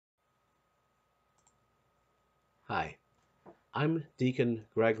Hi, I'm Deacon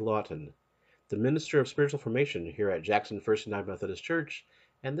Greg Lawton, the Minister of Spiritual Formation here at Jackson First United Methodist Church,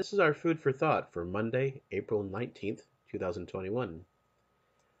 and this is our food for thought for Monday, April 19th, 2021.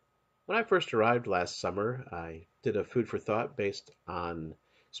 When I first arrived last summer, I did a food for thought based on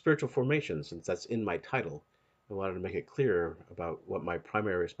spiritual formation, since that's in my title. I wanted to make it clear about what my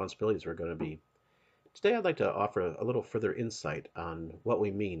primary responsibilities were going to be. Today, I'd like to offer a little further insight on what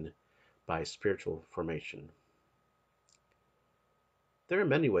we mean by spiritual formation. There are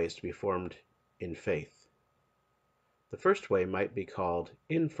many ways to be formed in faith. The first way might be called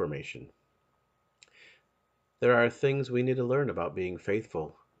information. There are things we need to learn about being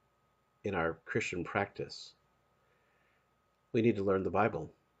faithful in our Christian practice. We need to learn the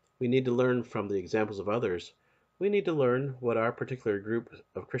Bible. We need to learn from the examples of others. We need to learn what our particular group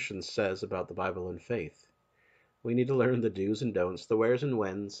of Christians says about the Bible and faith. We need to learn the do's and don'ts, the where's and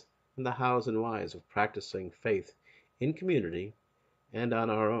when's, and the how's and why's of practicing faith in community and on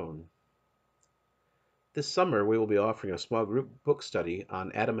our own. This summer, we will be offering a small group book study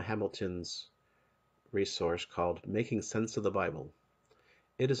on Adam Hamilton's resource called Making Sense of the Bible.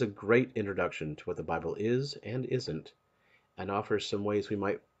 It is a great introduction to what the Bible is and isn't, and offers some ways we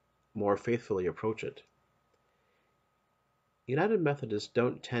might more faithfully approach it. United Methodists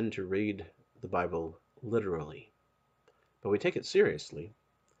don't tend to read the Bible literally, but we take it seriously.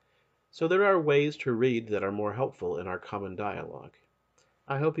 So there are ways to read that are more helpful in our common dialogue.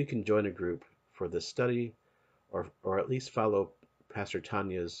 I hope you can join a group for this study, or at least follow Pastor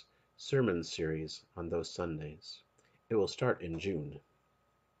Tanya's sermon series on those Sundays. It will start in June.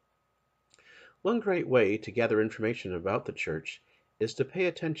 One great way to gather information about the church is to pay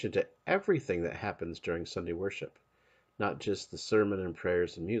attention to everything that happens during Sunday worship, not just the sermon and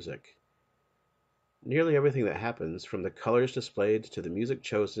prayers and music. Nearly everything that happens, from the colors displayed to the music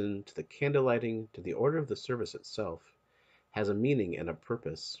chosen to the candle lighting to the order of the service itself, has a meaning and a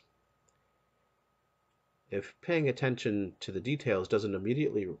purpose. If paying attention to the details doesn't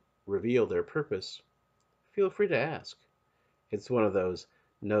immediately reveal their purpose, feel free to ask. It's one of those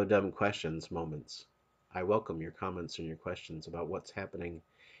no dumb questions moments. I welcome your comments and your questions about what's happening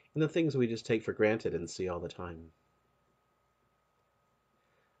and the things we just take for granted and see all the time.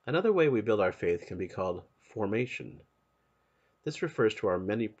 Another way we build our faith can be called formation. This refers to our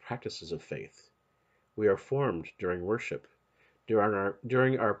many practices of faith. We are formed during worship,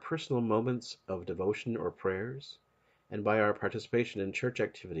 during our personal moments of devotion or prayers, and by our participation in church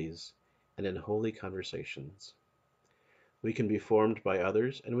activities and in holy conversations. We can be formed by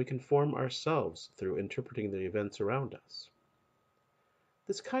others, and we can form ourselves through interpreting the events around us.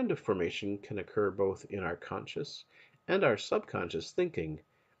 This kind of formation can occur both in our conscious and our subconscious thinking.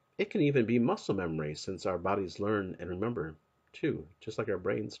 It can even be muscle memory, since our bodies learn and remember, too, just like our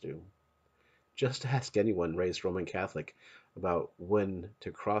brains do. Just ask anyone raised Roman Catholic about when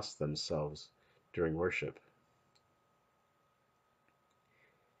to cross themselves during worship.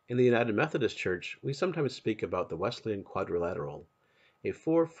 In the United Methodist Church, we sometimes speak about the Wesleyan quadrilateral, a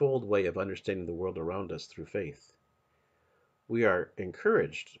fourfold way of understanding the world around us through faith. We are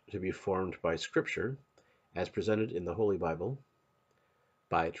encouraged to be formed by Scripture, as presented in the Holy Bible,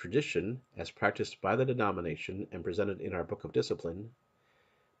 by tradition, as practiced by the denomination and presented in our Book of Discipline,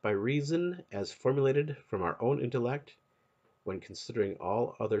 by reason, as formulated from our own intellect when considering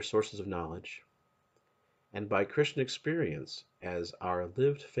all other sources of knowledge, and by Christian experience, as our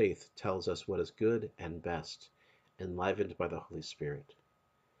lived faith tells us what is good and best, enlivened by the Holy Spirit.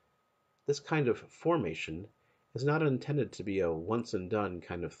 This kind of formation is not intended to be a once-and-done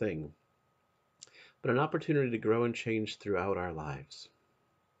kind of thing, but an opportunity to grow and change throughout our lives.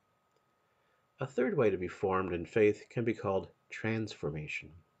 A third way to be formed in faith can be called transformation.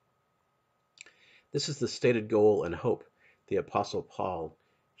 This is the stated goal and hope the Apostle Paul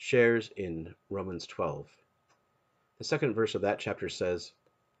shares in Romans 12. The second verse of that chapter says,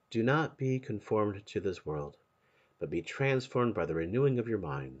 "Do not be conformed to this world, but be transformed by the renewing of your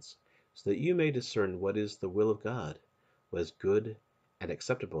minds, so that you may discern what is the will of God, what is good and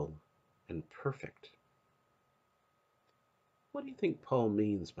acceptable and perfect." What do you think Paul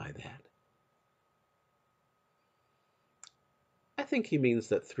means by that? I think he means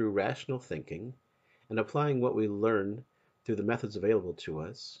that through rational thinking and applying what we learn through the methods available to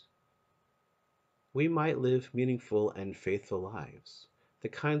us, we might live meaningful and faithful lives, the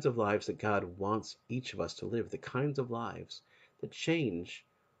kinds of lives that God wants each of us to live, the kinds of lives that change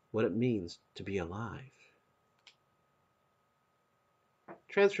what it means to be alive.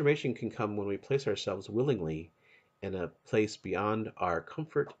 Transformation can come when we place ourselves willingly in a place beyond our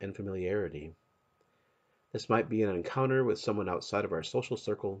comfort and familiarity. This might be an encounter with someone outside of our social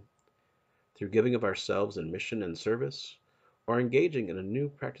circle, through giving of ourselves in mission and service, or engaging in a new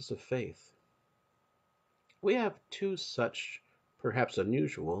practice of faith. We have two such, perhaps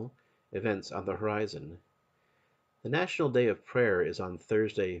unusual, events on the horizon. The National Day of Prayer is on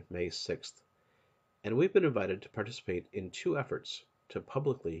Thursday, May 6th, and we've been invited to participate in two efforts to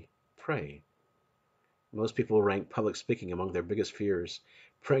publicly pray. Most people rank public speaking among their biggest fears.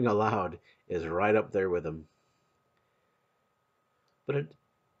 Praying aloud is right up there with them. But it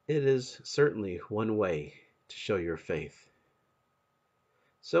is certainly one way to show your faith.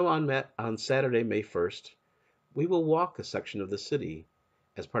 So on Saturday, May 1st, we will walk a section of the city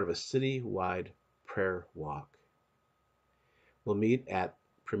as part of a city-wide prayer walk. We'll meet at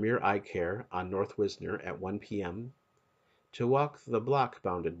Premier Eye Care on North Wisner at 1 p.m. to walk the block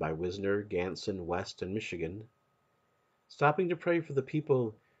bounded by Wisner, Ganson, West, and Michigan, stopping to pray for the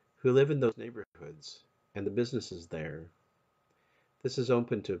people who live in those neighborhoods and the businesses there. This is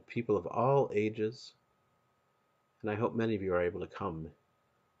open to people of all ages, and I hope many of you are able to come.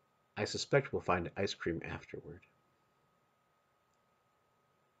 I suspect we'll find ice cream afterward.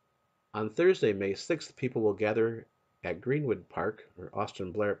 On Thursday, May 6th, people will gather at Greenwood Park, or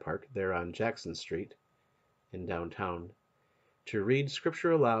Austin Blair Park, there on Jackson Street in downtown, to read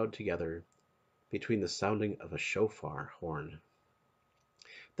Scripture aloud together between the sounding of a shofar horn.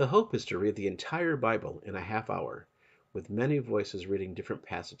 The hope is to read the entire Bible in a half hour, with many voices reading different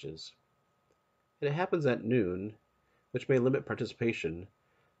passages. It happens at noon, which may limit participation,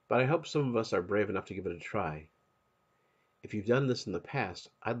 but I hope some of us are brave enough to give it a try. If you've done this in the past,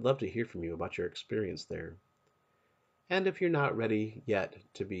 I'd love to hear from you about your experience there. And if you're not ready yet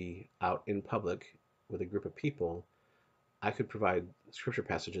to be out in public with a group of people, I could provide scripture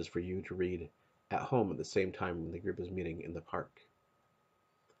passages for you to read at home at the same time when the group is meeting in the park.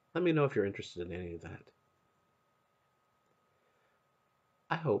 Let me know if you're interested in any of that.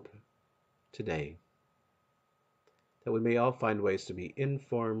 I hope today that we may all find ways to be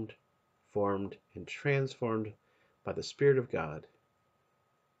informed, formed, and transformed by the Spirit of God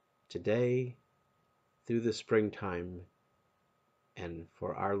today, through the springtime, and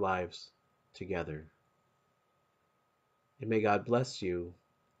for our lives together. And may God bless you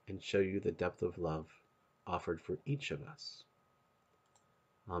and show you the depth of love offered for each of us.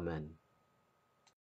 Amen.